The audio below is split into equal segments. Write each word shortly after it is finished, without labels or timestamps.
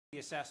the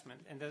assessment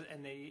and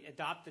they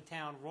adopt the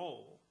town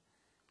role,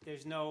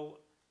 there's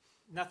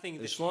nothing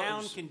the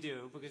town can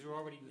do because we're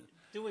already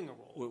doing a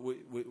role.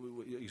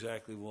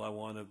 Exactly. Well, I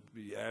want to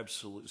be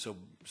absolute.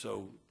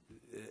 So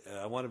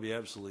I want to be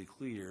absolutely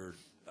clear.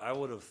 I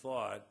would have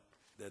thought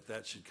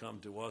that should come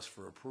to us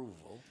for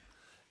approval.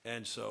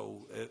 And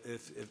so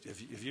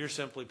if you're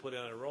simply putting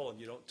on a roll and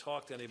you don't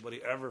talk to anybody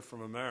ever from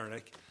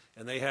Amerenik,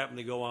 and they happen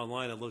to go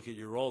online and look at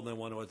your roll and they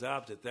want to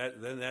adopt it,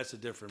 then that's a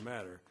different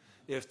matter.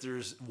 If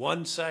there's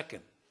 1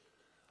 second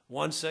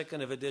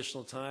of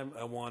additional time,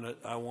 I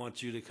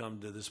want you to come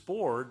to this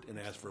board and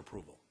ask for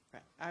approval.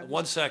 Right.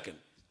 1 second.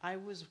 I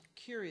was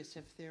curious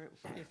if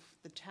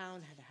the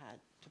town had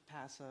to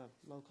pass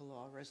a local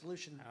law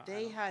resolution.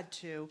 They had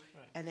to,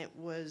 Right. and it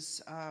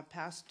was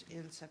passed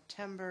in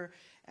September,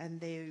 and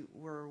they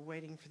were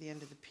waiting for the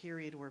end of the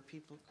period where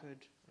people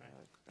could.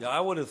 Yeah, I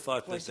would have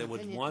thought that voice they an would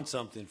opinion. want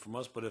something from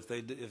us, but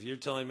if you're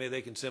telling me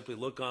they can simply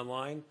look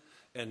online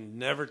and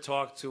never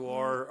talk to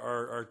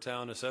our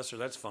town assessor,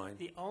 that's fine.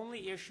 The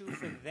only issue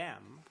for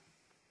them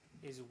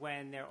is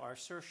when there are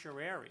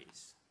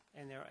certiораries,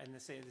 and they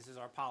say this is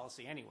our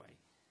policy anyway.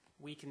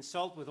 We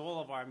consult with all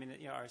of our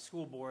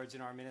school boards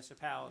and our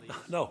municipalities.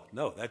 No,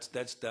 that's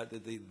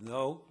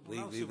No,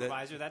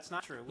 Supervisor, that's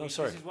not true. No,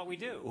 sorry. This is what we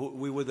do.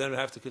 We would then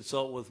have to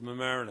consult with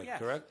Mamaroneck, Yes,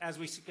 correct? as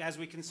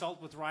we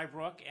consult with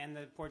Rybrook and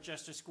the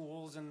Portchester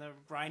schools and the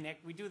Brynick,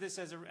 we do this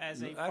as a part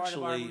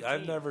of our routine. Actually,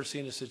 I've never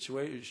seen a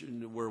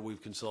situation where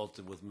we've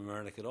consulted with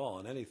Mamaroneck at all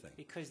on anything.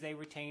 Because they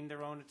retain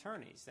their own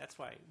attorneys. That's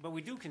why. But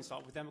we do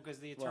consult with them because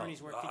the attorneys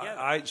work Well,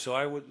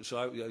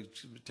 together.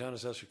 Town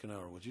Assessor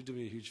Canower, would you do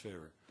me a huge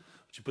favor?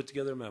 Would you put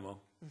together a memo?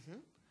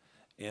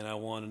 And I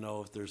want to know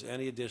if there's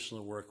any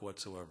additional work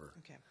whatsoever.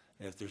 Okay.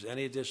 And if there's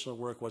any additional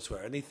work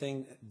whatsoever,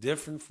 anything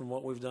different from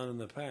what we've done in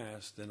the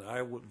past, then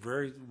I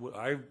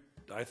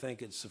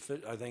think it's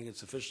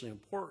sufficiently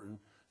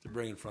important to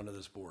bring in front of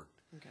this board.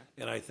 Okay.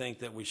 And I think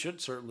that we should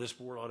this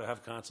board ought to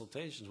have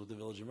consultations with the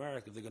Village of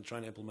Merrick if they're going to try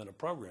and implement a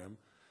program,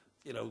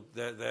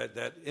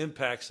 that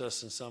impacts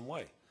us in some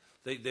way.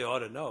 They ought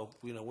to know.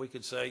 We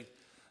could say,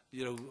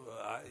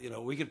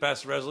 we could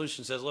pass a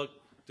resolution that says, look,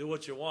 do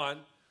what you want,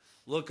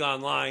 look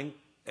online,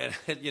 and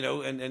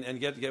and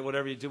get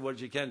whatever you do,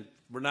 what you can.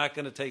 We're not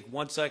going to take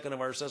 1 second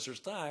of our assessor's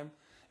time,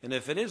 and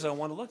if it is, I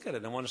want to look at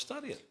it. I want to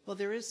study it. Well,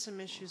 there is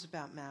some issues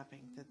about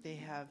mapping, that they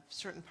have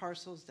certain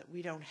parcels that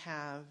we don't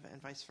have,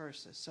 and vice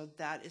versa. So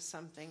that is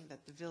something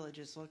that the village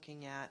is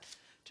looking at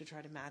to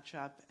try to match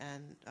up,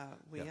 and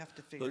we have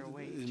to figure a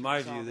way to in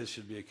my view, resolve this it.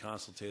 should be a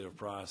consultative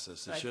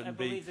process. It I shouldn't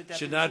believe be the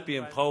should Deputy not be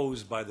Supervisor-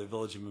 imposed by the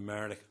Village of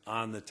Mamaroneck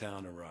on the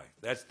town of Rye.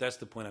 That's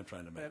the point I'm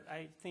trying to make. But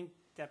I think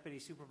Deputy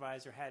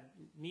Supervisor had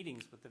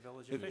meetings with the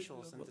village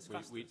officials and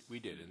discussed this. We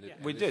did. Yeah.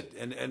 We did,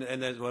 and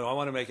then what I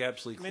want to make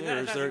absolutely I mean, clear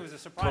that- is that there was a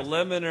surprise.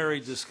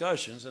 preliminary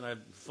discussions, and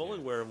I'm fully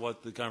aware of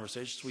what the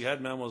conversations, we had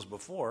memos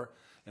before,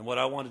 and what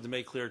I wanted to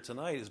make clear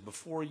tonight is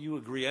before you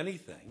agree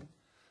anything,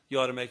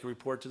 you ought to make a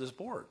report to this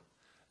board.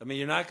 I mean,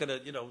 you're not going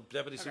to,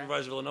 Deputy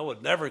Supervisor Villanova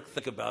would never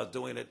think about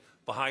doing it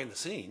behind the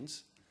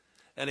scenes,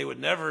 and he would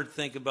never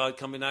think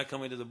about not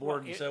coming to the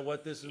board and say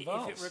what this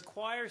involves. If it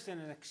requires an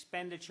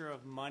expenditure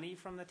of money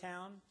from the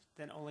town,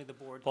 then only the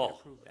board can Paul,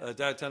 approve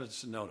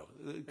that. no.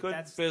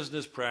 Good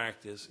business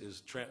practice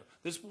is,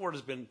 this board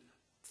has been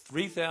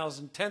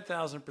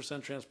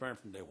 10,000% transparent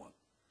from day one.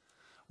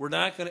 We're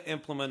not going to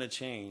implement a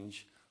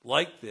change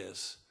like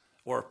this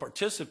or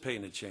participate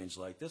in a change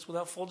like this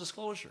without full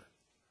disclosure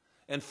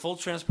and full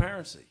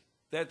transparency.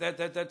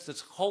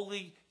 That's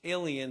wholly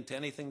alien to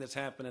anything that's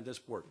happened at this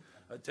board.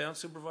 Deputy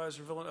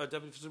Supervisor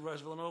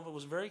Villanova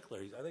was very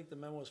clear. I think the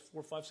memo was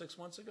 4, 5, 6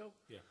 months ago.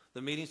 Yeah.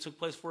 The meetings took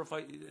place 4 or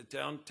 5.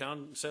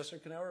 Town Assessor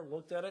Canower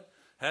looked at it,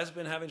 has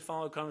been having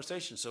follow-up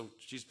conversations. So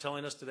she's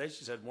telling us today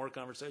she's had more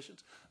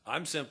conversations.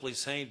 I'm simply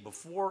saying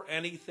before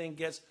anything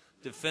gets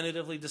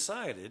definitively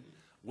decided,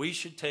 we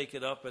should take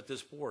it up at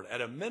this board at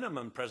a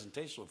minimum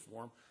presentational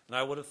form. And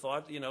I would have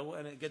thought,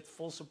 and get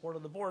full support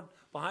of the board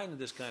behind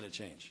this kind of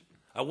change.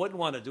 I wouldn't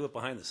want to do it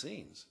behind the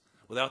scenes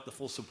without the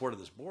full support of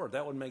this board.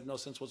 That would make no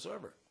sense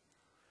whatsoever.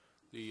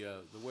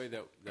 The way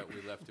that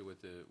we left it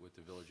with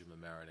the Village of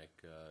Mamaroneck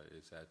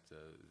is that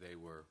they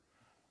were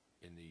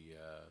in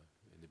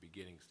the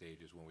beginning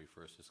stages when we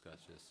first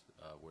discussed this,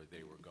 where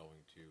they were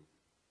going to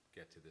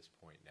get to this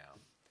point now,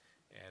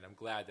 and I'm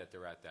glad that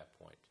they're at that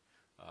point.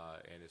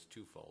 And it's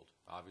twofold.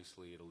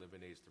 Obviously, it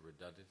eliminates the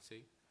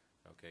redundancy,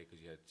 okay,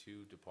 because you had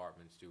two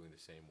departments doing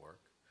the same work.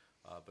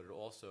 But it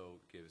also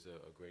gives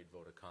a great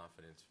vote of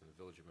confidence from the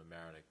Village of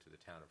Mamaroneck to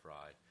the town of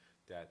Rye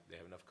that they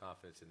have enough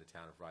confidence in the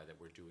town of Rye that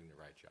we're doing the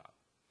right job.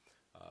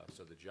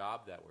 So the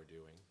job that we're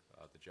doing,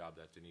 the job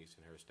that Denise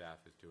and her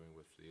staff is doing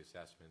with the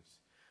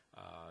assessments,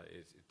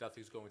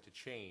 nothing's going to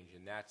change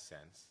in that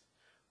sense.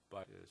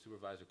 But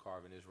Supervisor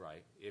Carvin is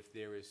right. If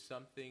there is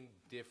something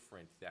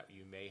different that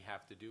you may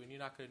have to do, and you're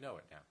not going to know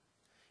it now,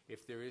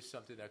 if there is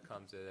something that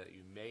comes that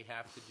you may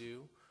have to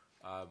do,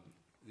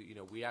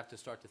 we have to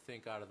start to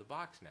think out of the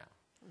box now.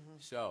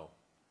 So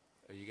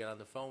you get on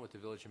the phone with the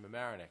Village of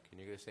Mamaroneck, and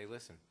you're going to say,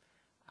 listen,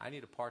 I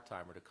need a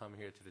part-timer to come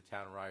here to the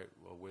town of Rye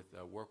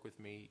work with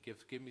me,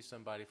 give me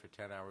somebody for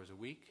 10 hours a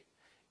week,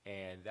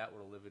 and that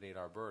would eliminate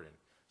our burden.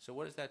 So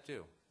what does that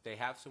do? They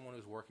have someone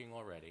who's working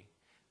already.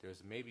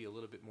 There's maybe a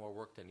little bit more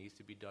work that needs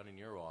to be done in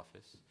your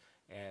office,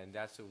 and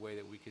that's a way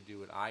that we could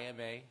do an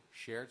IMA,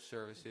 shared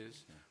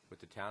services, with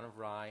the town of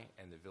Rye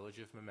and the village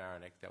of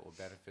Mamaroneck that will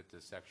benefit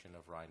the section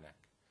of Rye Neck.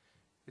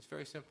 It's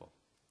very simple.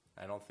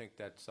 I don't think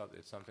it's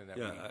something that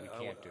we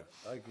can't do.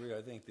 I agree.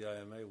 I think the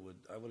IMA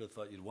I would have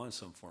thought you'd want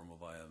some form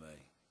of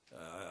IMA.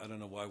 I don't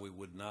know why we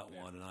would not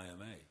want an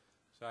IMA.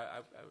 So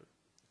I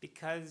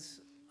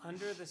Because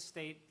under the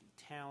state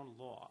town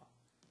law,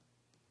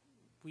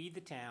 we,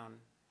 the town,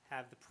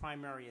 have the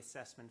primary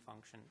assessment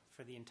function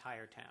for the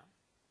entire town.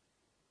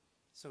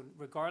 So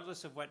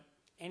regardless of what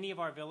any of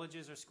our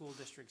villages or school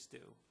districts do,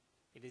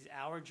 it is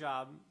our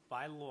job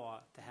by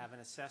law to have an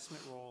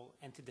assessment role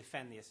and to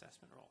defend the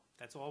assessment role.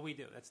 That's all we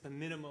do. That's the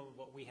minimum of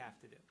what we have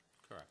to do.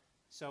 correct.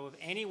 So if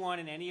anyone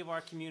in any of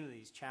our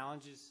communities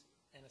challenges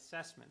an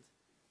assessment,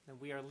 then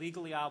we are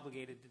legally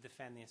obligated to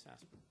defend the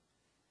assessment.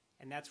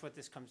 And that's what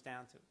this comes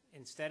down to.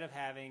 Instead of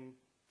having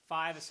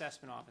 5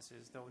 assessment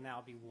offices, there will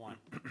now be 1.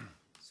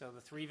 So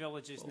the 3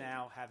 villages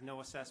now have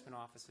no assessment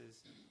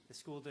offices. The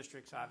school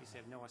districts obviously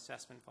have no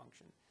assessment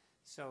function.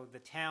 So the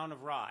town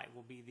of Rye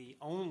will be the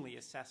only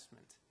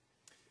assessment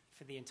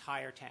for the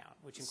entire town,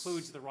 which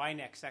includes the Rye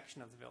Neck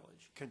section of the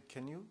village.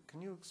 Can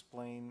you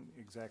explain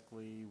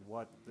exactly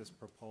what this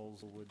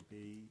proposal would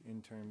be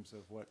in terms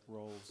of what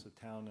roles the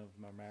town of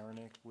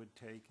Mamaroneck would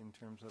take in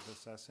terms of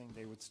assessing?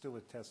 They would still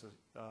assess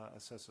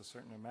a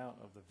certain amount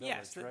of the village,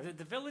 Yes, right?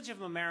 the village of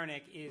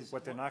Mamaroneck is...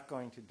 What they're not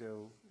going to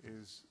do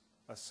is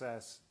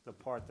assess the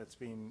part that's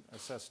being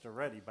assessed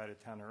already by the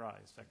town of Rye,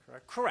 is that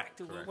correct? Correct.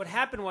 Correct. What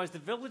happened was the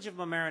village of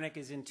Mamaroneck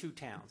is in 2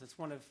 towns. It's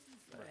one of,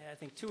 I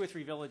think, 2 or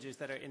 3 villages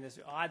that are in this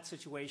odd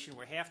situation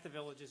where half the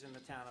village is in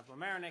the town of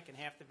Mamaroneck and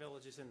half the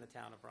village is in the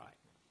town of Rye.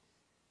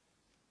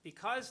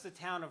 Because the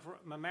town of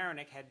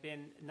Mamaroneck had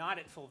been not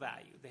at full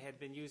value, they had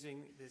been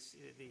using this,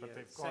 But they've gone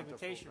to full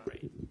segmentation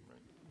value.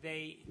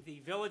 rate. The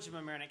village of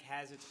Mamaroneck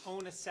has its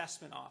own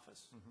assessment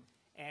office,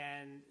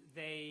 and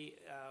they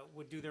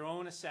would do their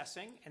own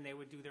assessing, and they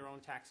would do their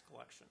own tax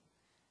collection,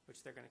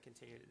 which they're going to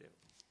continue to do.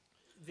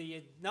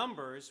 The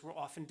numbers were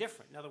often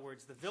different. In other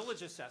words, the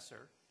village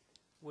assessor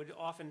would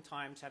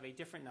oftentimes have a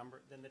different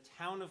number than the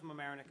town of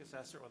Mamaroneck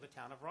assessor or the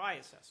town of Rye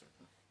assessor.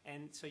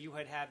 And so you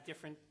would have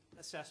different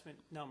assessment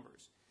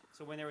numbers.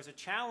 So when there was a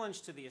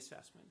challenge to the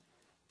assessment,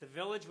 the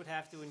village would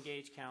have to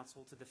engage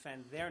council to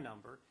defend their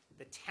number.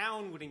 The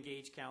town would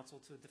engage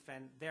council to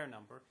defend their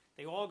number.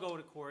 They all go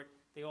to court,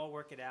 they all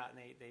work it out, and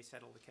they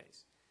settle the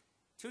case.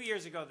 2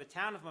 years ago, the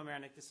town of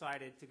Mamaroneck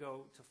decided to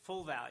go to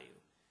full value,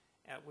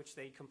 which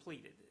they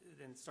completed,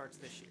 then starts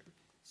this year.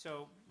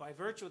 So by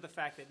virtue of the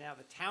fact that now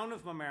the town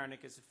of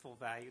Mamaroneck is at full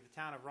value, the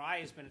town of Rye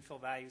has been at full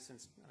value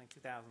since, I think,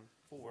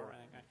 2004. I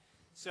think.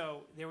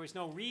 So there was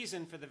no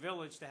reason for the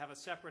village to have a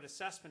separate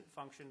assessment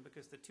function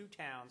because the 2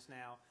 towns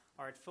now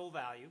are at full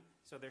value,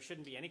 so there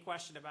shouldn't be any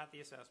question about the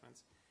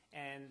assessments.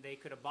 And they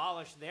could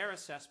abolish their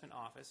assessment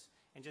office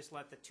and just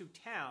let the 2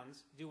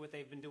 towns do what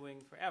they've been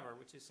doing forever,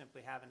 which is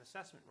simply have an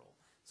assessment role.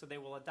 So they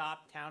will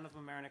adopt town of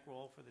Mamaroneck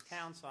role for the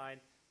town side,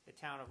 the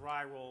town of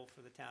Rye role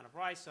for the town of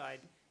Rye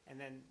side, and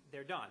then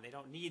they're done. They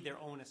don't need their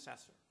own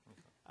assessor.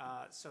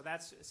 So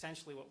that's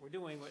essentially what we're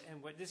doing,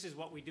 and this is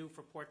what we do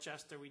for Port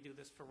Chester. We do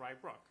this for Rye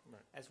Brook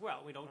as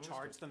well. We don't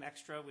charge them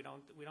extra. We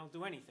don't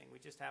do anything. We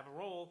just have a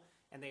role,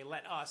 and they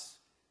let us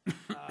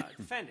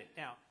defend it.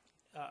 Now,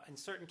 in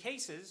certain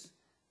cases,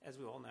 as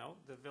we all know,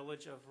 the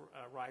village of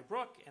Rye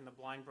Brook and the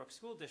Blind Brook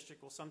School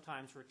District will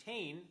sometimes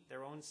retain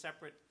their own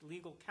separate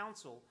legal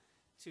counsel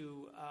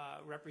to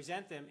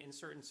represent them in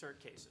certain cert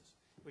cases,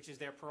 which is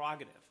their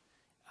prerogative.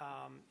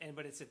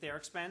 But it's at their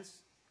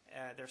expense,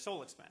 their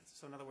sole expense.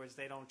 So in other words,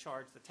 they don't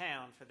charge the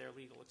town for their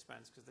legal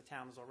expense because the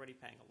town is already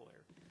paying a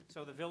lawyer.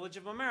 So the village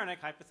of Mamaroneck,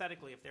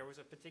 hypothetically, if there was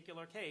a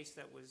particular case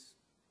that was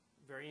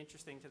very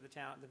interesting to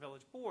the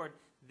village board,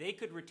 they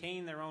could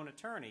retain their own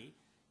attorney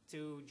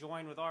to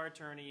join with our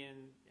attorney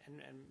and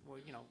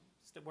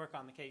work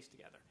on the case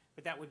together.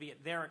 But that would be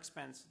at their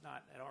expense,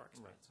 not at our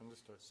expense. Right,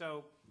 understood.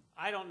 So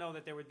I don't know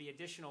that there would be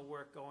additional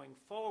work going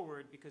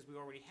forward because we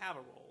already have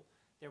a role.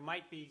 There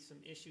might be some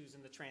issues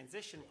in the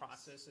transition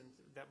process and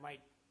that might,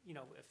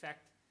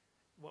 affect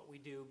what we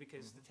do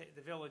because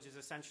the village is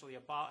essentially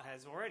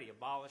has already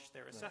abolished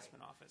their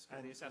assessment office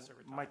because the assessor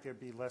retired. Might there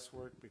be less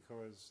work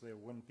because there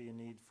wouldn't be a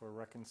need for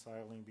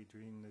reconciling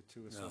between the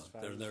 2 assessed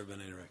values? There's never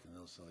been any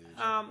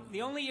reconciliation.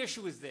 The only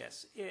issue is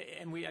this,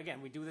 and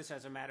we do this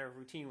as a matter of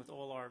routine with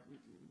all our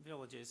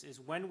villages,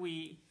 is when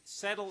we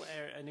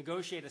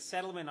negotiate a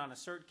settlement on a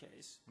cert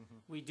case,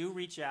 we do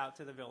reach out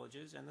to the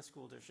villages and the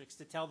school districts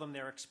to tell them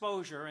their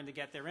exposure and to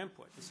get their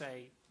input, to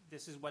say,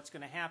 this is what's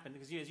going to happen,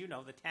 because as you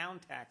know, the town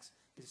tax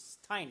is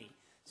tiny,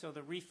 so the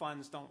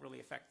refunds don't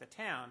really affect the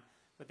town,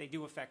 but they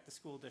do affect the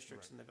school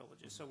districts and the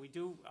villages. So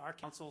our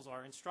councils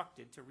are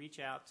instructed to reach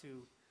out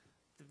to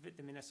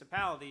the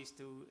municipalities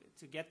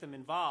to get them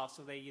involved,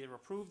 so they either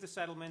approve the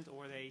settlement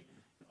or they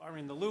are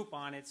in the loop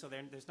on it, so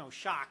there's no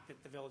shock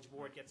that the village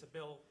board gets a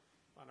bill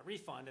on a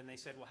refund, and they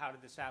said, well, how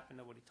did this happen?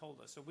 Nobody told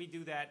us. So we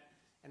do that,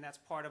 and that's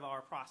part of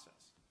our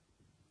process.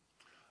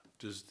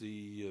 Does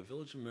the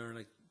Village of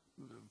Mamaroneck,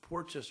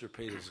 Portchester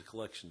pays as a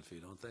collection fee,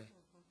 don't they?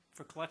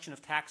 For collection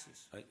of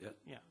taxes.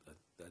 Yeah.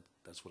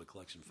 That's what a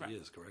collection fee Right.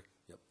 is, correct?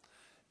 Yep.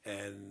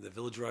 And the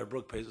Village of Rye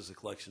Brook pays us a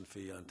collection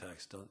fee on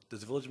tax, does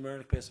the Village of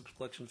Mamaroneck pay us a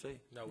collection fee?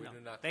 No, we No, do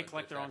not. they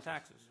collect their own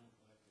taxes.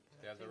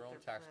 They have their own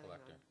tax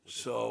collector,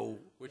 So,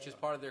 which is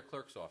part of their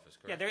clerk's office,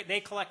 Yeah, correct? they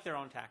collect their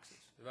own taxes.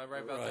 Am I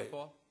right about that, Right.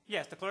 Paul?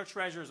 Yes, the clerk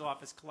treasurer's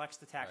office collects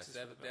the Right, taxes.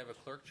 so for the they have a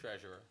village. clerk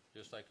treasurer,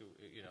 just like,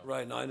 you know.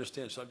 right, and I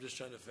understand, so I'm just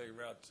trying to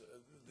figure out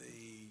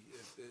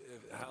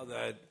how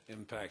that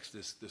impacts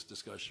this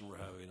discussion we're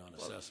having on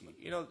assessment.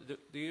 You know,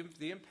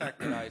 the impact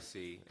that I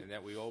see, and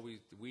that we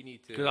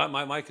need to. Because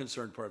my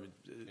concern, pardon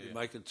me,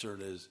 my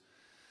concern is,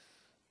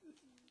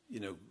 you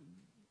know,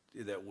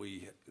 that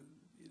we,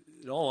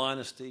 in all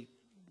honesty,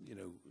 you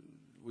know,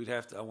 we'd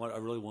have to, I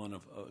really want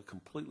to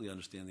completely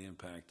understand the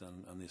impact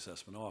on the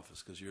assessment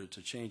office, because it's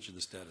a change in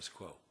the status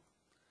quo.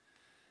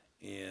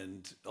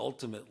 And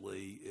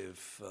ultimately,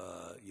 if,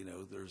 you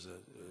know, there's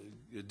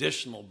a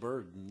additional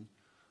burden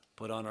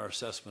put on our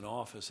assessment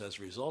office as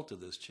a result of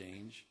this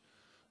change,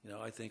 you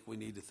know, I think we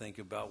need to think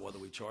about whether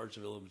we charge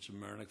the Village of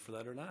Mamaroneck for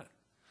that or not.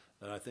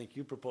 And I think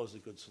you proposed a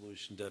good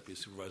solution, Deputy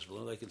Supervisor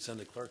Balloon. They can send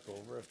the clerk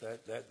over if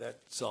that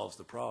solves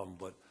the problem.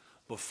 But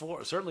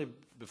certainly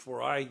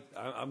before I'm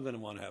going to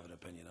want to have an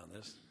opinion on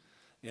this.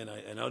 And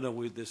I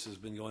know this has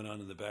been going on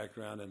in the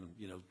background, and,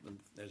 you know,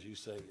 as you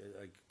say,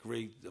 I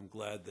agree, I'm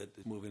glad that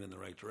it's moving in the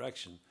right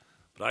direction.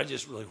 But I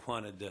just really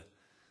wanted to,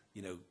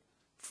 you know,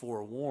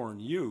 forewarn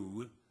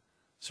you,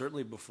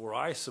 certainly before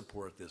I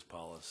support this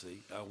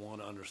policy, I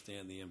want to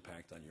understand the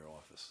impact on your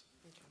office.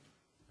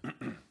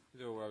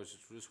 You know, I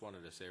just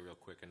wanted to say real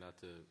quick, and not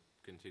to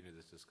continue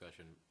this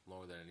discussion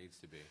longer than it needs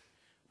to be,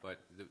 but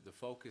the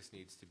focus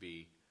needs to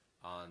be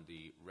on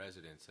the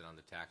residents and on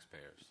the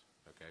taxpayers,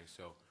 okay?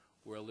 So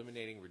we're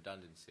eliminating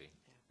redundancy,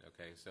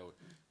 okay? So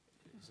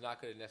it's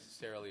not going to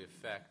necessarily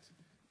affect,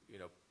 you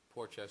know,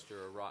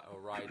 Portchester or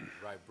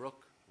Rye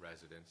Brook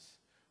residents,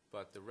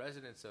 but the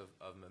residents of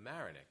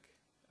Mamaroneck,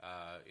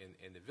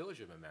 in the Village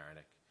of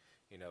Mamaroneck,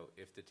 you know,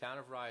 if the town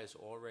of Rye is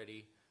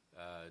already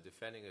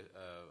defending,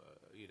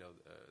 you know,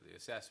 the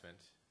assessment,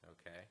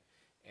 okay,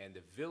 and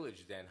the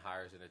village then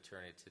hires an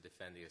attorney to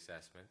defend the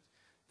assessment,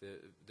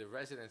 the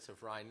residents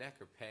of Rye Neck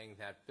are paying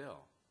that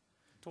bill.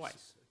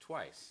 Twice.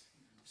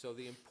 So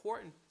the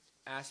important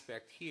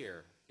aspect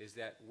here is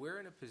that we're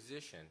in a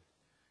position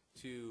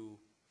to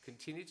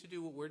continue to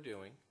do what we're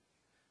doing,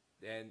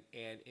 and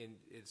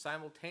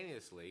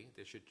simultaneously,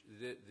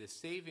 the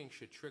savings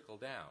should trickle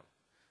down.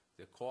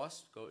 The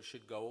cost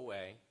should go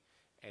away,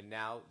 and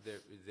now the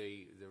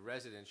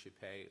residents should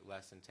pay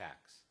less in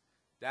tax.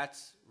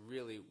 That's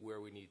really where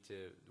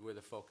where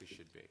the focus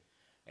should be,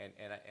 and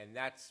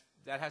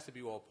that has to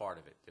be all part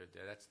of it.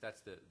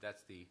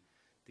 That's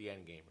the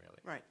end game, really.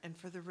 Right, and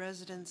for the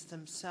residents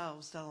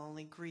themselves, they'll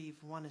only grieve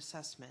one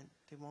assessment.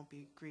 They won't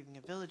be grieving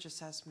a village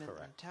assessment and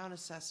Correct. a town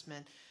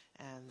assessment,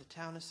 and the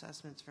town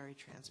assessment's very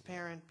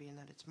transparent, being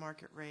that it's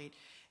market rate,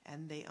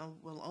 and they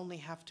will only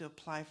have to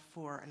apply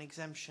for an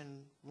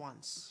exemption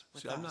once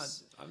with See,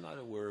 us. I'm not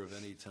aware of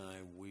any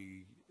time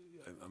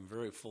I'm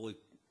very fully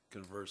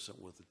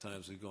conversant with the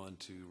times we've gone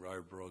to Rye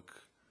Brook,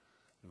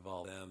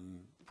 involve them,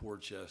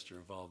 Portchester,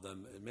 involve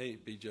them. It may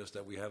be just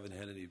that we haven't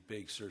had any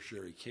big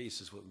certiorari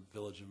cases with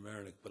Village of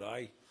Mamaroneck, but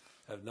I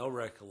have no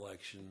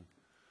recollection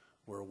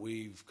where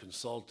we've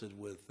consulted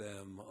with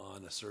them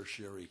on a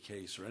certiorari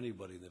case, or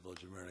anybody in the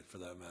Village of Mamaroneck for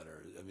that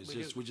matter. I mean,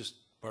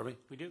 pardon me?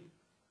 We do.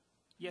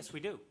 Yes,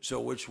 we do. So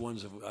which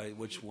ones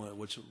which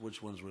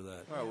ones were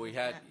that? Well, we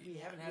had. We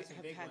haven't had some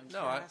big ones. No,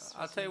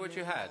 I'll tell you what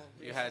you had.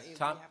 You had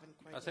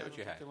I'll tell you what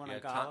you had. The one You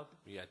on had Golub?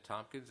 You had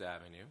Tompkins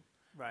Avenue.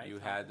 Right. You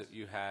had the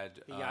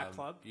Yacht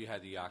Club. You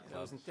had the yacht That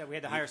club. wasn't- we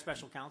had to hire a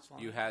special counsel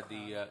on You it. had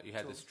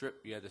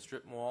the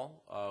strip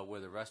mall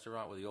where the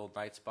restaurant, where the old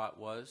night spot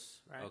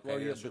was. Right. Okay, Well,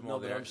 the yeah, strip but mall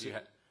no, but there. I'm You saying-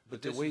 had-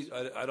 But this did is-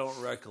 I don't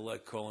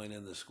recollect calling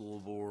in the school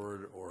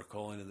board or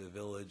calling in the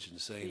village and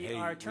saying, hey.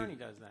 Our attorney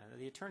does that.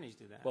 The attorneys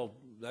do that. Well,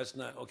 that's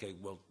not, okay,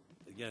 well,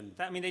 again,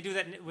 I mean, they do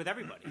that with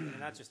everybody,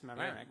 not just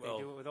Mamaroneck. well,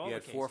 They do it with all You the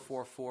had cases.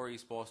 444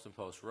 East Boston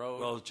Post Road.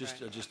 well,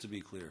 just to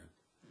be clear.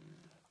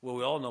 Well,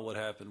 we all know what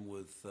happened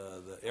with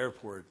the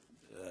airport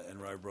in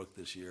Rye Brook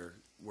this year,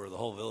 where the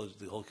whole village,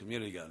 the whole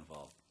community got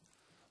involved.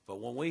 But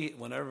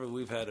whenever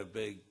we've had a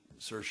big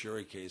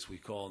certiorari case, we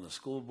call in the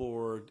school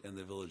board and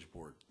the village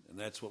board. And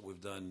that's what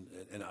we've done,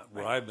 and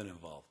where I've been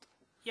involved.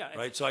 Yeah. it's-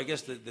 Right, so I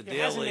guess the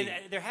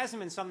There hasn't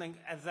been something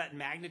of that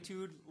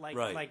magnitude, like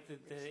Right.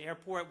 the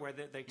airport where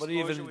the but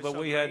exposure was so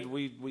we great. had,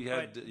 we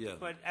had, yeah.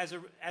 But as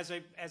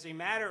a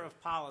matter of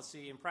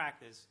policy and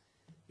practice,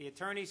 the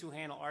attorneys who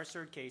handle our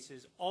cert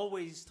cases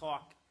always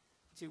talk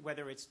to,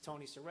 whether it's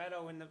Tony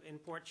Soretto in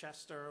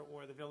Portchester,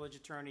 or the village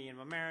attorney in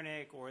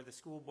Mamaroneck, or the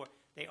school board,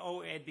 they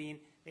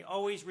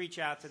always reach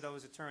out to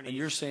those attorneys. And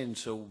you're saying,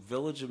 so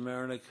Village of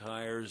Mamaroneck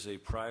hires a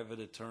private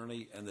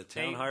attorney and the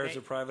town hires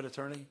a private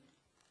attorney?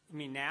 You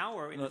mean now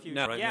or in No, the future?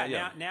 now, right, Yeah,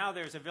 yeah. now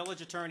there's a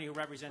village attorney who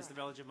represents the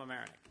village of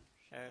Mamaroneck,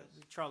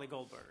 Charlie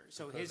Goldberger.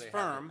 So Because his they have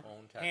their firm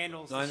own tax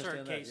handles No, I the cert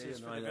understand that. cases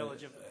Yeah, for no, the I-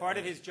 village of, part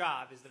of his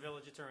job as the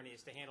village attorney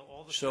is to handle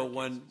all the So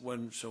cert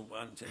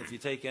cases. if you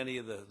take any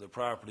of the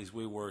properties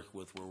we work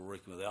with, we're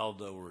working with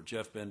Aldo or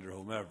Jeff Bender,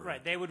 whomever.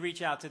 Right, they would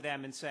reach out to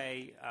them and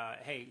say,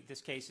 hey,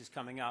 this case is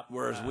coming up.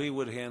 Whereas we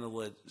would handle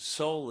it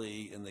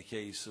solely in the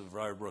case of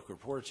Ryerbrook or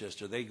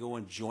Portchester. They go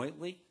in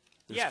jointly?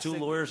 There's Yes, two they-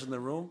 lawyers in the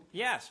room?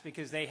 Yes,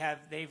 because they've,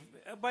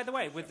 by the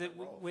way, with the.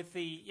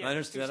 Yeah, I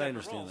there's two understand- I separate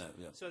understand roles. that,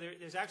 yeah. So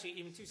there's actually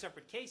even two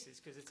separate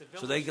cases, because it's a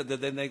So village.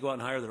 then they go out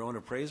and hire their own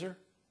appraiser?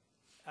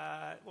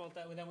 Well,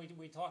 then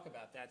we talk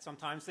about that.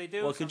 Sometimes they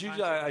do. Well, could you,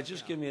 sometimes they I don't,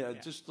 just you know. give me,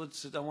 Yeah.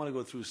 just, I want to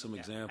go through some Yeah. I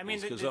examples.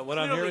 mean, Because the- what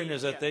I'm hearing clearly,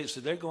 is that yeah. so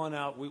they're going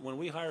out, when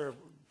we hire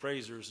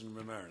appraisers in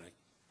Mamaroneck,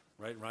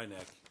 right,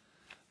 Rhinebeck,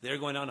 they're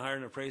going out and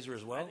hiring an appraiser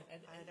as well?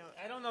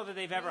 I don't know that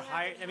they've ever We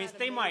hired, I haven't mean, had a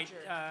they might,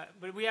 major-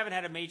 but we haven't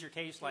had a major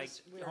case like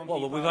we're- Home Well,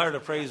 but Depot. we've hired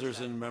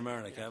appraisers in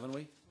Mamaroneck, haven't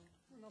we?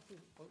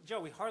 Joe,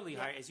 we hardly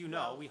hire, as you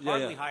know, we Yeah,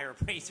 hardly yeah. hire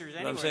appraisers But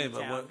anywhere I'm saying, in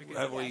but town. what, because,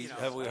 have you we, know,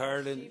 have we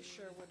hired in, Steve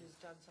Sherwood has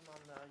done some on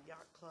the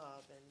yacht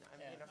club and,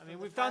 I mean,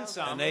 we've done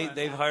some. and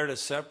they've hired a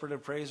separate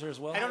appraiser as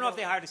well? I don't know if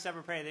they hired a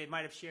separate appraiser, they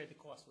might have shared the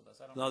cost with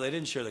us, I don't know. No, they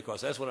didn't share the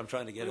cost. That's what I'm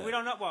trying to get We at.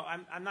 don't know, well,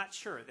 I'm not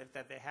sure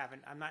that they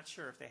haven't, I'm not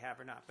sure if they have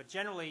or not, but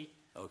generally,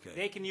 Okay.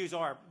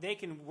 they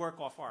can work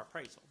off our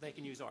appraisal, they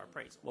can use our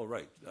appraisal. Well,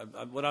 right.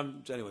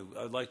 Anyway,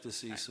 I'd like to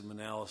see some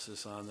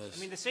analysis on this. I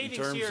mean, the in savings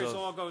terms here is of-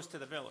 all goes to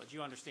the village,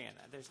 you understand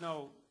that, there's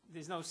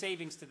no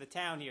savings to the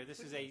town here, this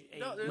is a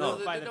No,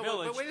 move by the no,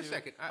 village but wait a to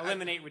second.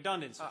 eliminate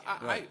redundancy.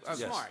 Right, It's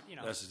yes, smart, you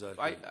know. That's exactly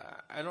I, right.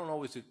 I don't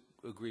always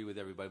agree with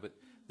everybody, but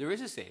there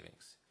is a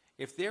savings.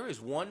 If there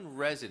is one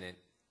resident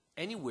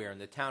anywhere in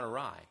the town of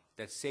Rye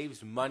that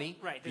saves money.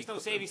 Right, there's no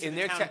becau- savings to in the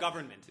their town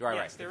government. Right,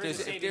 Yes, right. there If is a there's-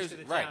 if savings there's- to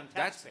the right, town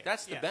that's the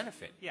taxpayer.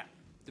 benefit. Yeah.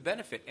 The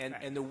benefit, Right.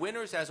 and the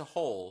winners as a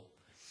whole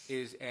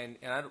is, and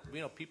I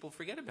don't, people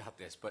forget about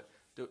this, but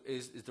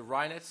is the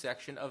Rhinet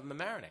section of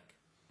Mamaroneck.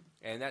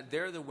 And that,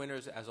 they're the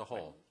winners as a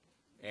whole.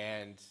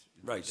 And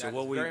Right, so that's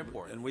what very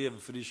important. and we have a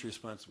fiduciary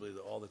responsibility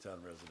to all the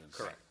town residents.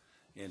 Correct.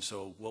 And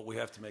so what we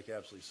have to make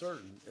absolutely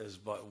certain is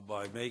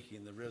by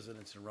making the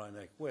residents in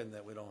Rhinebeck win,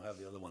 that we don't have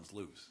the other ones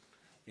lose.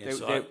 And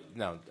so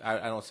No, I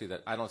don't see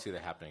that. I don't see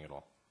that happening at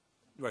all.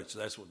 right, so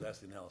that's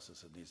the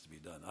analysis that needs to be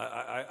done.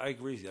 I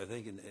agree with you. I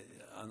think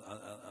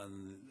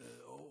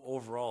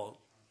overall,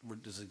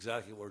 this is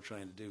exactly what we're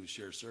trying to do, is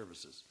share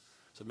services.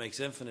 So it makes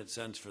infinite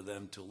sense for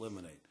them to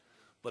eliminate.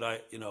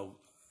 But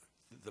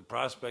the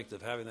prospect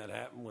of having that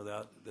happen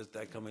without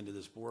that coming to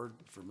this board,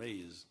 for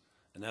me, is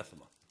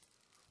anathema.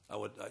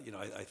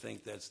 I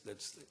think that's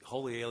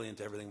wholly alien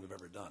to everything we've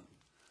ever done.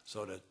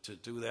 So to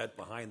do that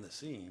behind the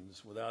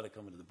scenes without it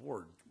coming to the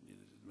board, it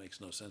makes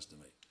no sense to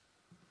me.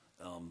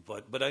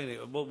 But anyway,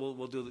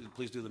 we'll do.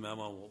 Please do the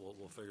memo.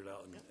 We'll figure it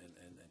out and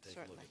take a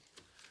look. Certainly.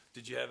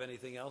 Did you have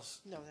anything else?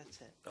 No,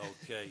 that's it.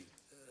 Okay,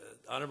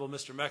 Honorable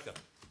Mr. Mecca.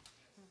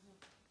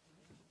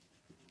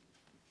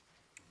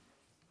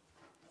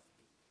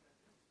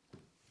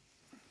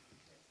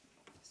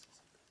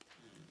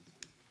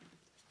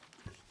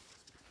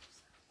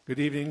 Good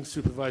evening,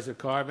 Supervisor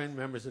Carvin,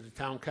 members of the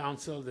Town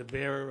Council. The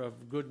bearer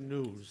of good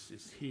news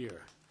is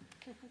here.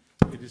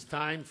 It is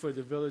time for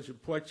the Village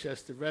of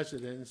Portchester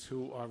residents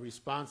who are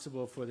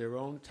responsible for their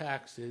own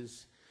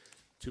taxes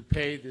to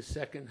pay the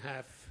second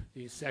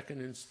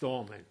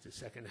installment, the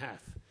second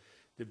half.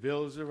 The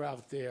bills are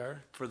out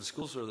there. For the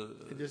schools or the?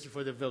 This is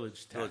for the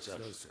village Village tax.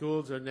 tax. So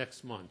schools are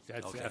next month.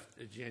 That's Okay.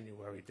 after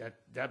January.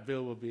 That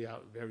bill will be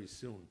out very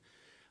soon.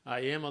 I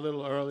am a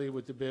little early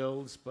with the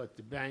bills, but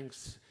the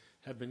banks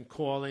have been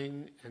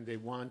calling, and they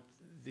want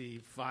the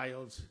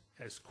files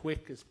as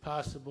quick as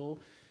possible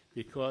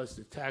because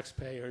the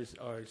taxpayers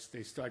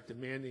they start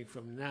demanding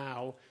from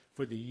now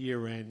for the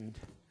year-end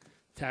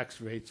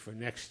tax rates for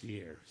next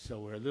year. So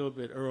we're a little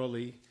bit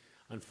early.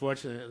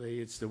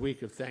 Unfortunately, it's the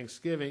week of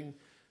Thanksgiving,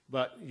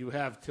 but you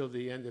have till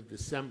the end of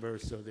December,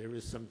 so there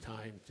is some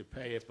time to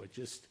pay it. But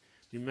just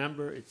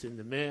remember, it's in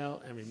the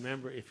mail, and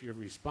remember, if you're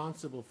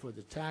responsible for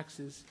the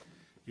taxes,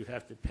 you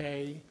have to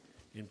pay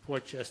in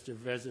Portchester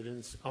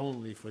residents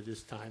only for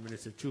this time, and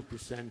it's a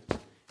 2%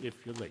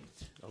 if you're late.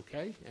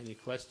 Okay? Any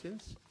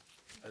questions?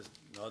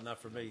 No, not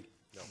for me.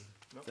 No.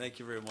 Thank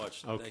you very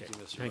much. Okay. Thank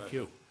you, Mr. Thank Mecca.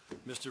 you.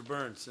 Mr.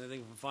 Burns,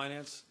 anything from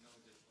finance?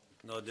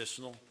 No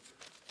additional?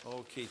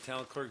 Okay,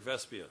 Town Clerk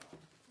Vespia.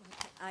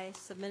 I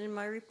submitted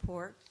my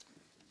report,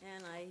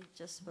 and I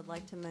just would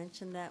like to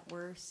mention that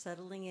we're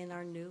settling in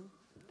our new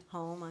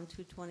home on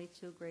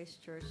 222 Grace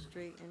Church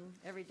Street, and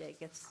every day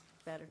gets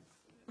better.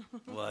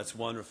 Well, that's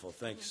wonderful.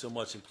 Thank you so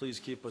much, and please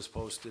keep us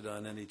posted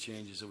on any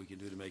changes that we can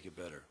do to make it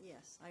better.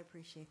 Yes, I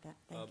appreciate that.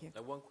 Thank you.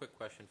 One quick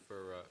question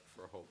for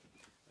Hope.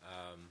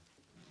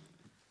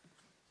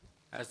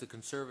 As the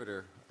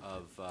conservator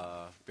of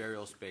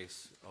burial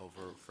space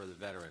for the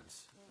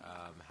veterans,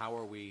 how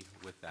are we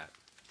with that?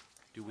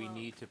 Do we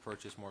need to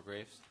purchase more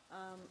graves?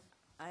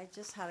 I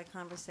just had a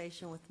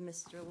conversation with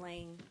Mr.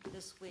 Lane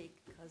this week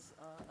because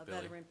a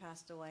Billy. veteran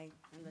passed away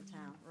in the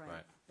town.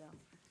 Right. Bill.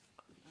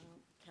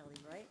 Kelly,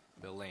 right?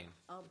 Bill Lane.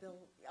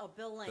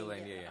 Bill Lane. Bill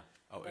Lane, yeah.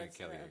 Oh, and That's,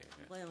 Kelly,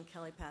 yeah. William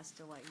Kelly passed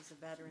away, he's a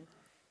veteran.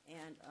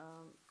 And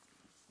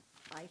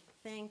I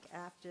think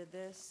after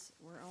this,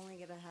 we're only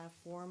gonna have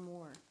 4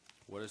 more.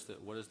 What is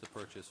the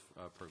purchase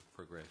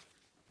per grave?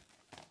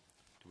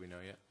 Do we know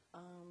yet?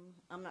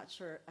 I'm not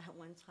sure, at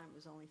one time it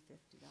was only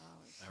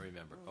 $50. I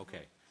remember,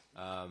 okay.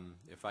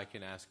 If I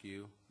can ask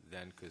you,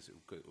 then,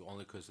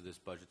 only because of this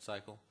budget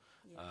cycle,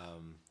 Yes.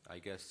 I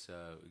guess,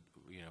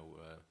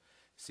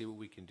 see what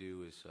we can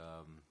do is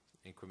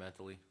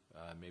incrementally,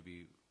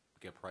 maybe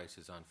get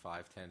prices on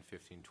 5, 10,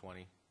 15,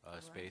 20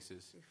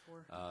 spaces.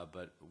 Before.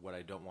 But what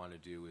I don't want to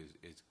do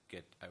is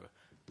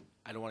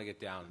I don't want to get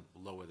down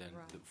lower than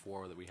Right. the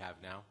 4 that we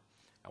have now.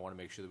 I want to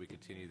make sure that we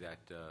continue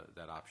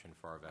that option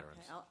for our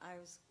veterans. Okay,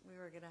 we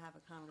were gonna have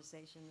a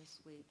conversation this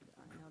week,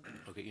 I know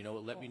that. Okay, you know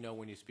what, let me know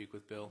when you speak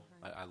with Bill.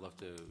 I love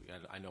to,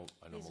 I know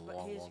him a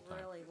long time.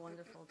 He's really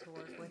wonderful to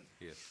work with.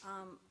 He is.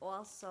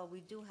 Also,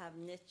 we do have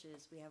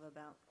niches, we have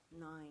about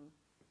 9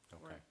 for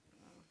Okay.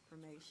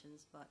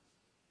 cremations, but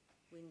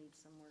we need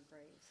some more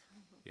graves.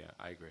 Yeah,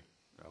 I agree.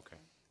 Okay,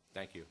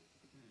 thank you.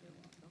 You're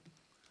welcome.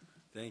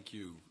 Thank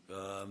you.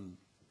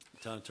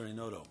 Town Attorney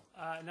Noto.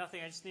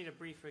 Nothing, I just need a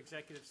brief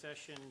executive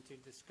session to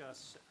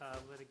discuss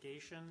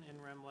litigation,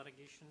 in-rem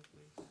litigation,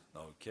 please.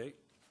 Okay.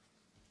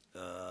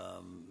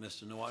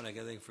 Mr. Nowotny,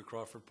 anything for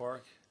Crawford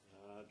Park?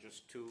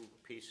 Just 2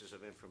 pieces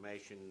of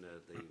information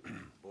the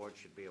board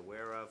should be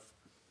aware of.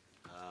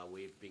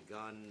 We've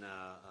begun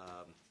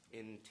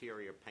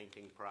interior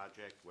painting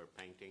project. We're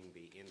painting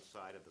the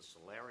inside of the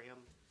solarium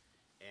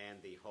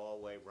and the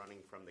hallway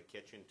running from the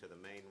kitchen to the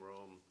main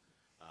room.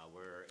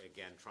 We're,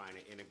 again, trying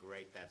to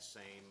integrate that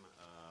same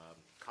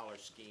color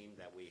scheme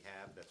that we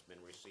have that's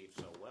been received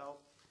so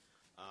well.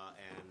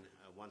 And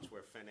once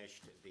we're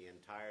finished, the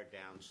entire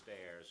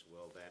downstairs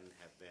will then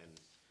have been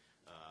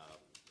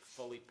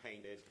fully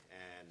painted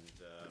and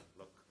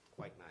look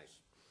quite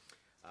nice.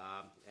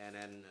 And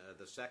then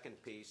the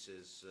second piece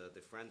is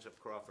the Friends of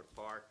Crawford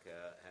Park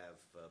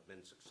have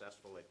been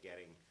successful at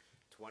getting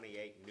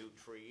 28 new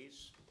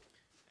trees.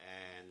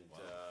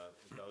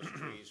 And those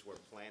trees were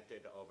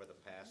planted over the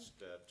past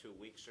 2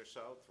 weeks or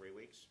so, 3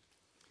 weeks.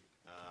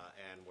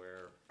 And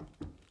we're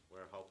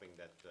hoping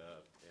that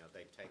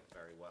they take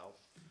very well.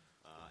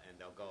 And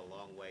they'll go a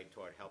long way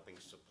toward helping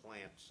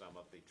supplant some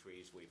of the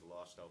trees we've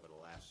lost over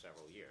the last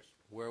several years.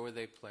 Where were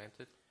they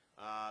planted?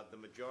 The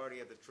majority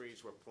of the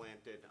trees were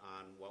planted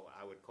on what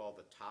I would call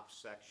the top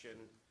section,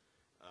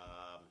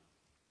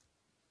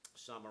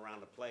 some around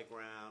the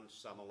playground,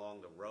 some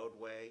along the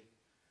roadway,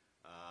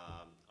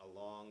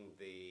 along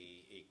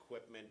the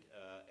equipment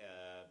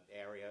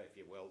area, if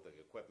you will, the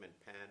equipment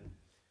pen.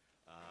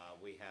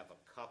 We have a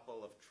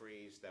couple of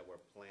trees that were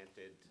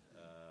planted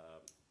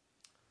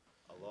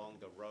along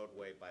the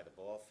roadway by the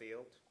ball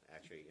field,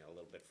 actually a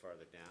little bit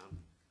further down.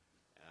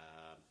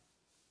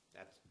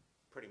 That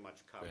pretty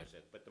much covers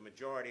it. But the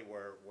majority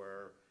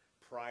were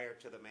prior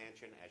to the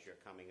mansion as you're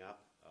coming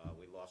up.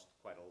 We lost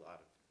quite a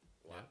lot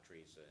of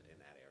trees in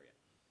that area.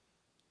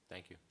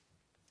 Thank you.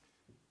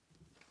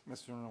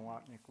 Mr.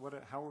 Nowotny,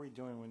 how are we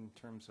doing in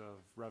terms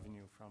of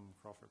revenue from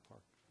Crawford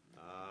Park?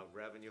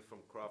 Revenue from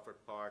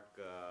Crawford Park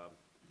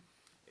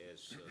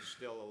is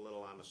still a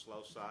little on the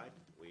slow side.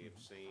 We have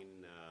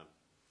seen,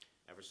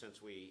 ever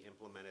since we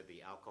implemented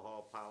the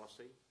alcohol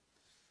policy,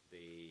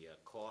 the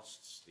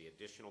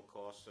additional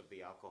costs of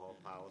the alcohol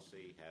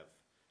policy have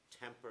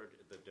tempered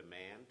the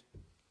demand.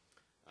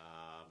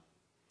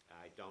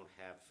 I don't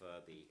have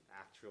the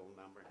actual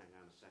number. Hang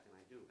on a second.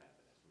 I do have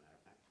it, as a matter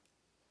of fact.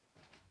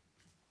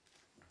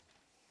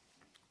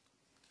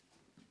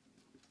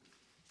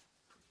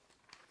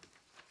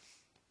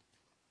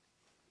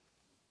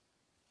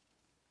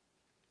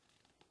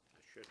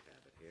 I should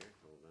have it here.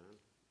 Hold on.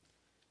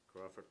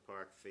 Crawford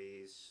Park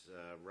fees,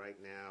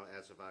 right now,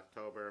 as of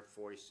October,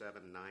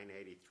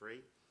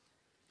 $47,983.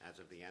 As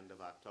of the end of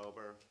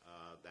October,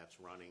 that's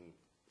running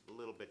a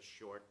little bit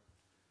short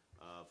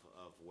of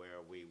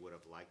where we would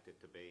have liked it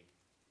to be.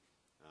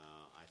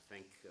 I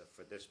think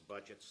for this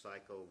budget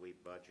cycle, we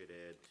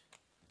budgeted,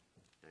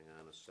 hang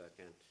on a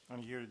second, On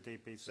a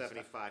year-to-date basis?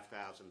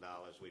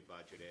 $75,000 we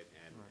budgeted,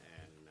 and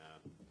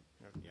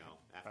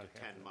after Okay.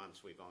 10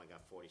 months, we've only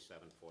got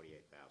 $47,000,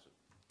 $48,000.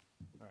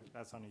 All right,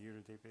 that's on a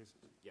year-to-date basis?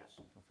 Yes.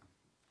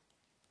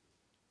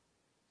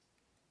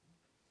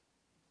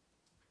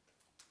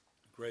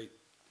 Great.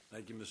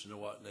 Thank you, Mr.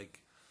 Nowotny.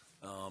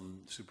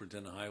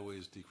 Superintendent of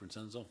Highways,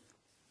 DiCrescenzo.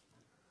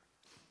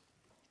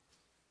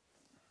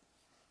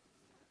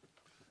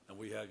 And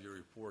we have your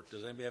report.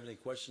 Does anybody have any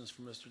questions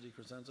for Mr.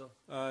 DiCrescenzo?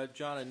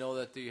 John, I know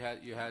that you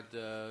had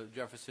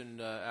Jefferson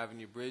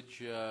Avenue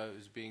Bridge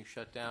is being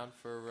shut down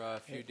for a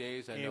few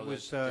days. I know It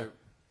was, that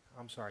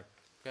I'm sorry.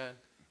 go ahead.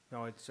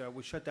 No, it's,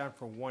 was shut down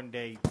for 1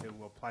 day to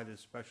apply the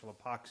special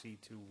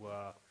epoxy to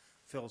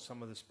fill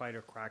some of the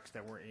spider cracks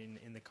that were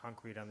in the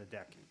concrete on the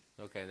deck.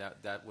 Okay,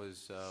 that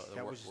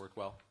worked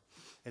well.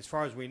 As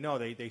far as we know,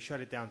 they shut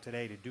it down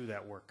today to do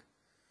that work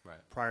Right.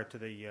 prior to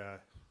the,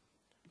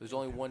 There's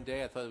only 1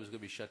 day. I thought it was going to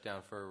be shut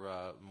down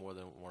for more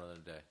than one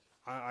other day.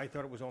 I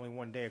thought it was only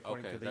one day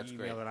according Okay, to the that's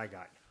email great. that I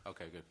got.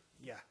 Okay, good.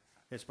 Yeah,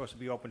 they're supposed to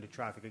be open to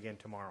traffic again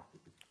tomorrow.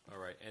 All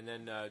right, and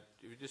then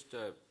you just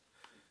I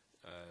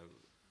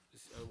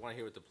want to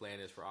hear what the plan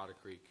is for Otter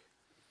Creek.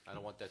 I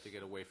don't want that to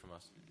get away from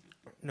us.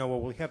 No, well,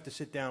 we have to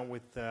sit down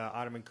with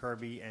Ottoman and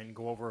Kirby and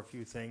go over a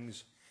few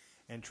things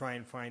and try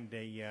and find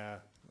a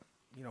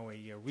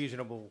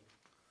reasonable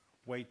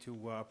way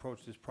to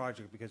approach this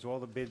project, because all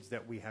the bids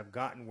that we have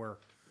gotten were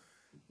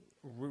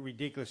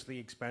ridiculously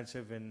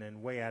expensive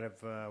and way out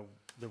of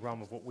the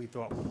realm of what we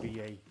thought would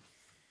be a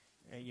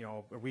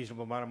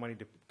reasonable amount of money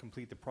to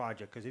complete the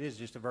project, because it is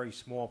just a very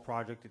small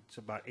project. It's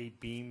about 8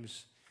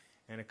 beams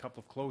and a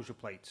couple of closure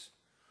plates.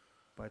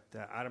 But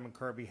Adam and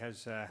Kirby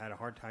has had a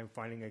hard time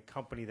finding a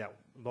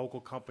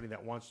local company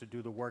that wants to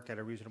do the work at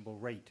a reasonable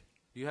rate.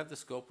 Do you have the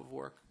scope of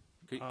work?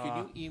 Could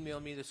you email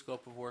me the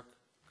scope of work?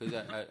 Because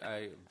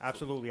I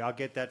Absolutely, I'll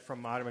get that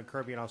from Adam and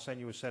Kirby, and I'll send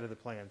you a set of the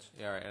plans.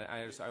 yeah, all right.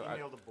 And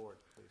Email the board,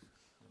 please.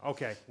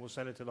 Okay, we'll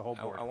send it to the whole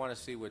board. I want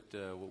to see what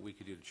we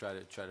could do to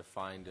try to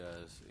find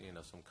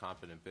some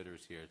competent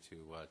bidders here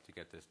to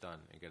get this done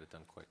and get it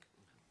done quick.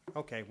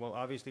 Okay, well,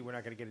 obviously, we're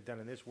not going to get it done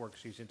in this work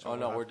season, so Oh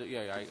no, I agree.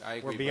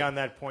 agree. We're beyond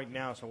that point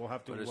now, so we'll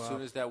have to. But as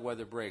soon as that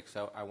weather breaks,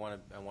 I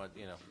want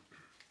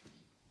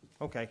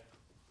Okay,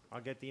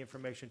 I'll get the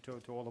information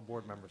to all the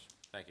board members.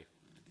 Thank you.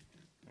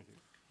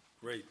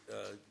 Great.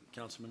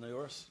 Councilman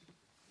Naoris?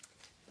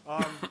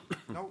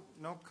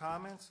 No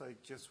comments. I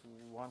just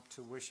want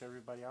to wish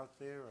everybody out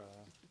there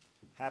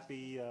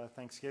happy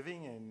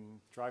Thanksgiving, and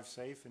drive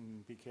safe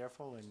and be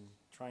careful and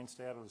try and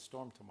stay out of the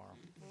storm tomorrow.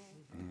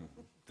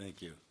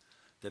 Thank you.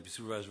 Deputy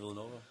Supervisor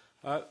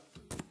Villanova?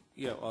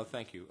 Yeah, well,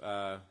 thank you.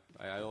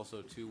 I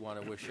also, too,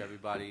 want to wish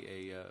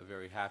everybody a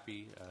very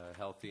happy,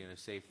 healthy, and a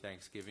safe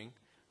Thanksgiving.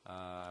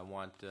 I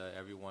want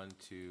everyone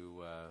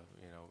to,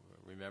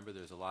 remember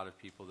there's a lot of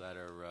people that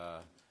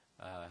are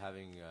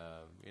having,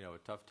 a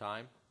tough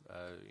time,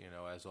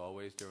 as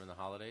always during the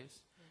holidays.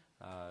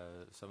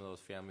 Some of those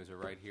families are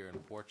right here in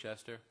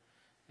Portchester.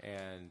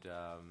 And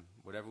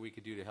whatever we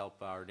could do to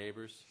help our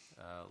neighbors,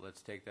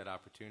 let's take that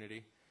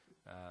opportunity.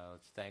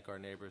 Let's thank our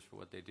neighbors for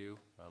what they do.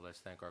 Let's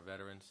thank our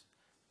veterans.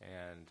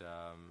 And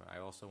I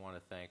also want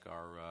to thank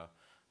our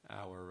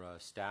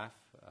staff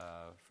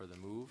for the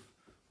move.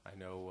 I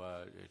know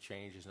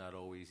change is not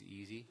always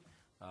easy,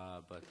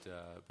 but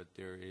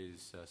there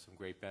is some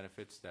great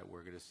benefits that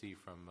we're going to see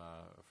from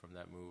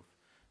that move,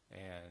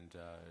 and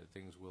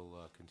things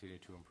will continue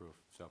to improve.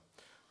 So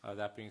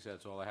that being said,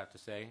 that's all I have to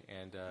say,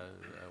 and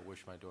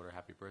wish my daughter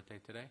happy birthday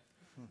today,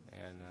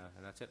 and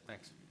that's it.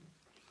 Thanks.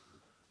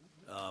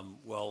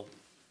 Well,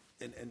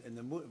 and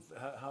the move,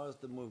 how has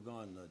the move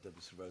gone, Deputy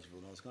Supervisor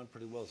Villanova? It's gone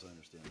pretty well, as I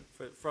understand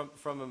it.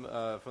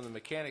 From the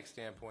mechanic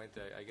standpoint,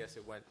 I guess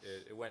it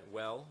went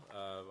well.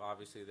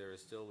 Obviously, there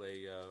is still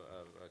a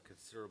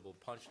considerable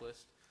punch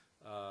list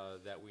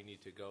that we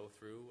need to go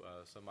through.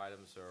 Some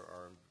items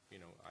are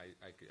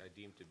I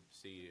deem to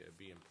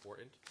be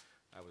important.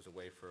 I was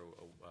away for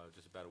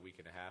just about a week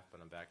and a half,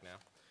 but I'm back now.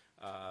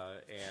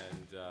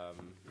 And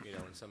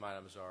some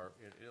items are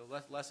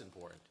less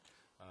important.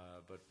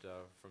 But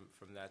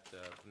from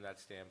that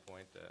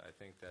standpoint, I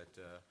think that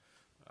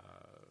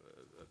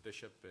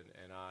Bishop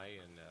and I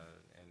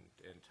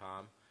and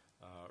Tom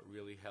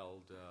really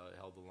held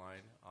the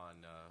line on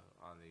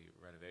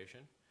the renovation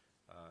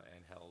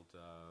and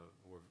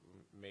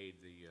made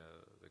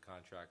the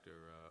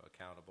contractor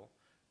accountable,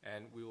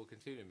 and we will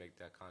continue to make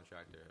that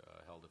contractor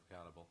held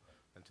accountable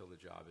until the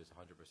job is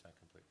 100%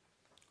 complete.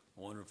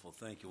 Wonderful.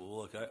 Thank you. Well,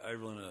 look, I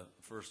want to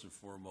first and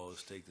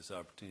foremost take this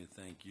opportunity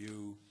to thank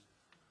you,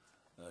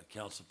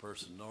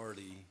 Councilperson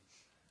Nardi,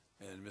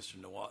 and Mr.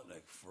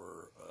 Nowotnik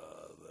for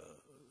the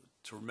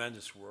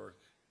tremendous work,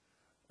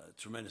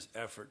 tremendous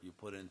effort you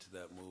put into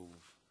that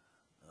move.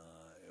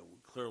 It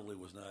clearly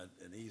was not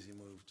an easy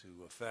move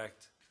to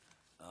effect,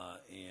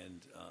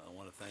 and I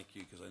want to thank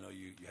you because I know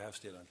you have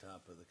stayed on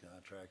top of the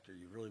contractor.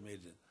 You really made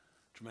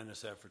a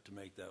tremendous effort to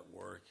make that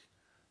work,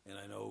 and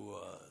I know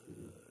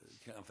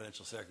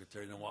Confidential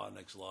Secretary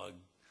Nowotnik's logged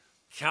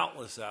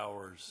countless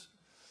hours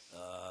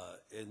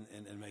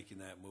in making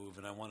that move,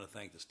 and I want to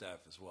thank the staff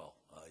as well.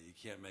 You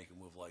can't make a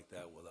move like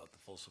that without the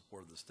full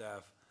support of the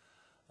staff.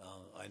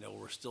 I know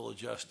we're still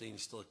adjusting,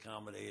 still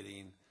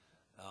accommodating,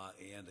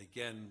 and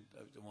again,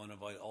 I want to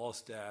invite all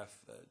staff,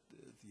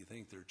 if you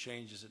think there are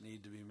changes that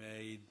need to be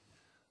made,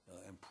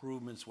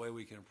 improvements, way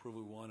we can improve,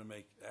 we want to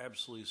make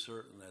absolutely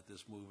certain that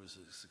this move is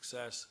a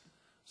success.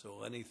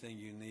 So anything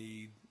you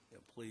need,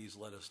 please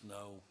let us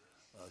know,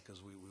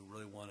 because we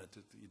really want it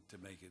to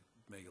make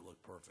it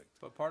look perfect.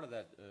 But part of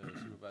that,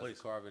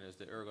 Supervisor Carvin, is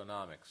the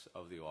ergonomics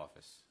of the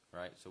office,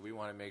 right? So we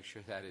want to make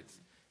sure that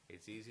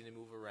it's easy to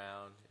move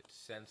around, it's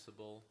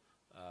sensible,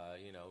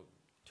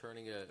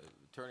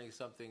 turning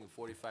something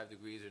 45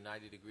 degrees or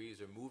 90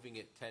 degrees or moving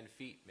it 10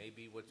 feet may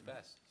be what's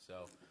best.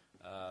 So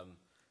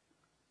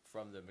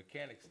from the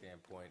mechanic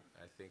standpoint,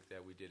 I think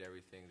that we did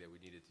everything that we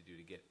needed to do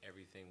to get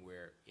everything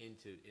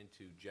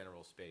into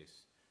general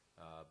space.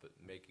 But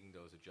making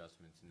those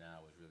adjustments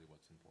now is really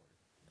what's important.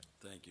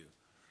 Thank you.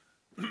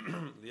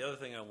 The other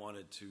thing I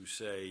wanted to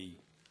say,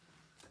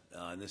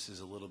 and this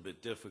is a little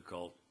bit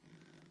difficult,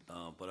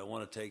 but I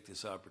want to take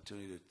this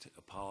opportunity to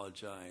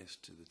apologize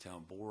to the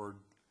town board,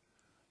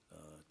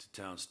 to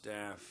town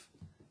staff,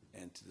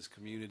 and to this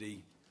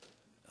community.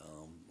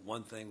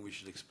 One thing we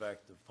should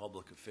expect of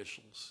public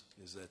officials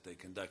is that they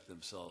conduct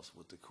themselves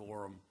with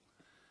decorum,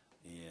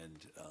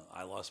 and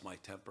I lost my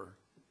temper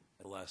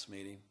at the last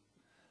meeting.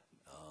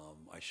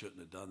 I shouldn't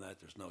have done that.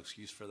 There's no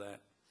excuse for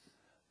that.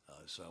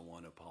 So I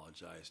want to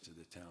apologize to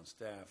the town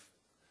staff,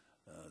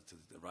 to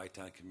the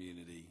Wright-Town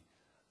community,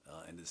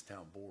 and this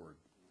town board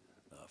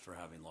for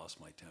having lost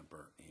my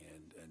temper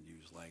and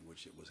used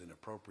language that was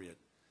inappropriate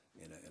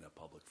in a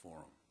public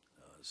forum.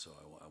 So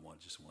I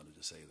just wanted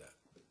to say that.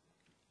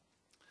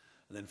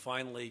 And then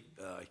finally,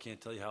 I can't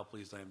tell you how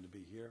pleased I am to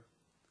be here.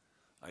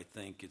 I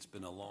think it's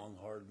been a long,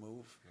 hard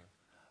move.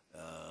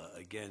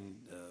 Again,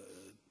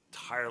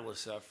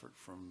 tireless effort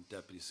from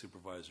Deputy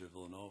Supervisor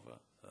Villanova,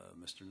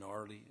 Mr.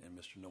 Nardi, and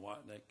Mr.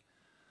 Nowotnik.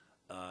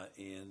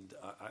 And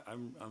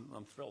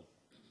I'm thrilled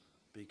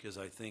because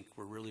I think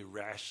we're really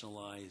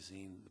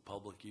rationalizing the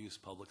public use,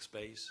 public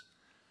space.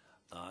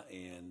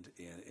 And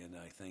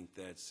I think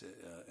that's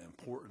an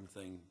important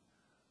thing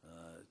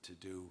to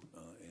do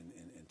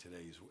in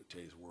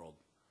today's world.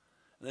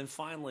 And then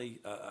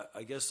finally,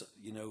 I guess,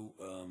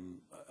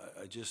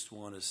 I just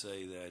want to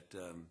say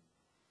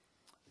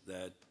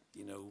that,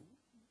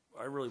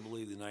 I really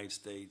believe the United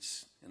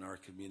States and our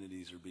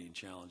communities are being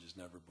challenged as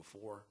never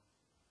before.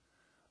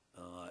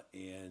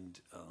 And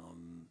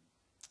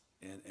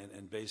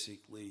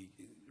basically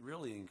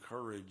really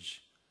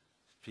encourage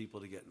people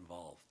to get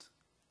involved.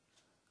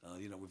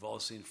 We've all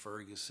seen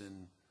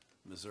Ferguson,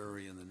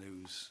 Missouri in the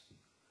news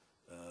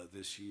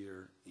this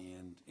year,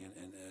 and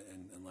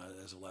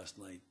as of last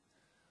night.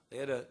 They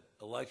had an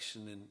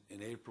election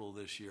in April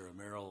this year, a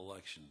mayoral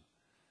election,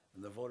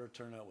 and the voter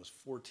turnout was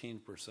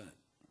 14%.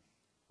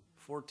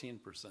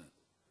 14%.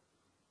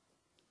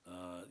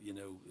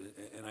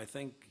 And I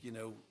think,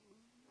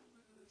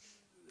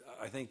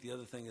 I think the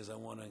other thing is I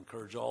want to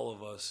encourage all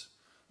of us,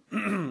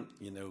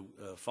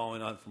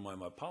 following on from my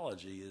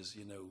apology is,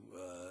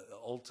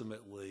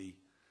 ultimately,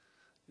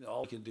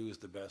 all we can do is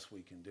the best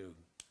we can do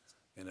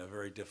in a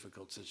very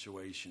difficult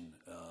situation.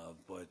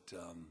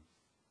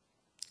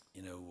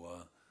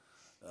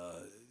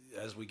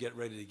 As we get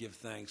ready to give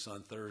thanks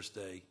on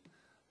Thursday,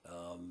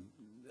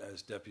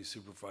 as Deputy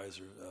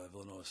Supervisor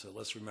Villanova said,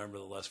 let's remember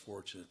the less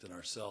fortunate than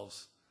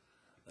ourselves.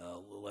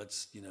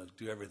 Let's,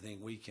 do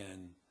everything we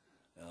can,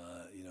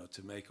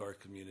 to make our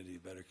community a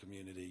better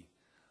community.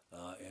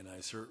 And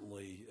I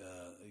certainly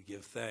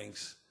give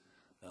thanks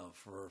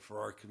for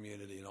our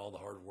community and all the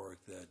hard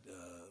work that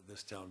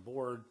this town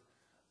board,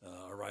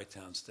 our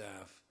Wright-Town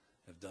staff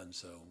have done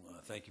so.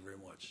 Thank you very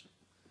much.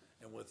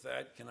 And with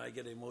that, can I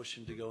get a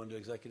motion to go into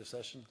executive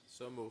session?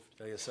 So moved.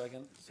 Can I get a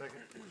second? Second.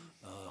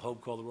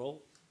 Hope, call the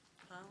roll.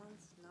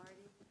 Collins,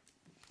 Nardi,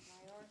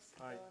 Myers,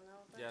 Aye.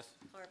 Villanova. Yes.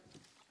 Clerk.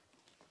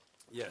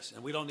 Yes,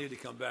 and we don't need to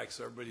come back,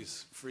 so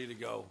everybody's free to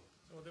go.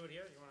 So we'll do it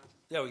here, you want to?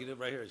 Yeah, we can do it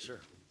right here, sure.